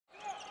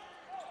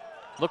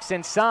Looks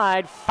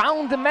inside,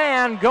 found the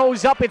man,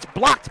 goes up, it's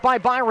blocked by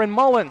Byron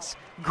Mullins.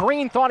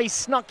 Green thought he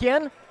snuck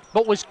in,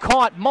 but was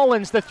caught.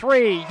 Mullins, the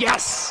three,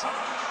 yes!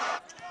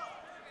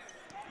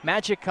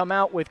 Magic come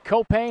out with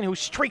Caupain, who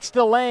streaks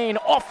the lane,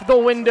 off the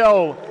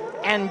window,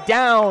 and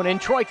down,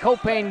 and Troy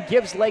Caupain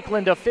gives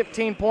Lakeland a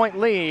 15-point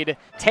lead.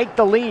 Take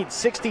the lead,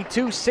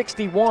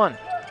 62-61.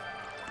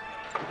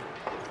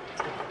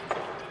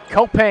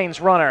 Caupain's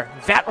runner,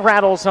 that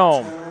rattles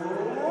home.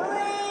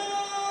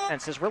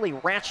 And has really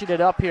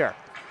ratcheted up here.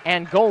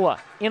 Angola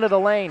into the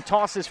lane,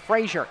 tosses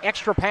Frazier,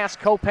 extra pass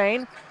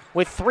Caupain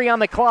with 3 on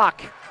the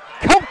clock.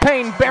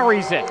 Caupain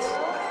buries it.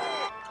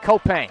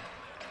 Caupain.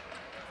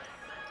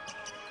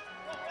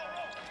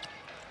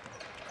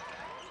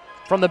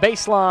 From the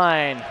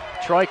baseline,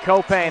 Troy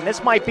Caupain.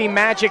 This might be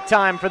magic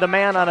time for the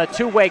man on a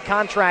 2-way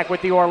contract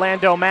with the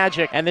Orlando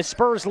Magic. And the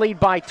Spurs lead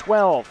by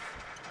 12.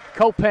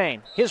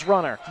 Caupain, his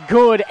runner,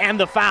 good, and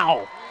the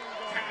foul.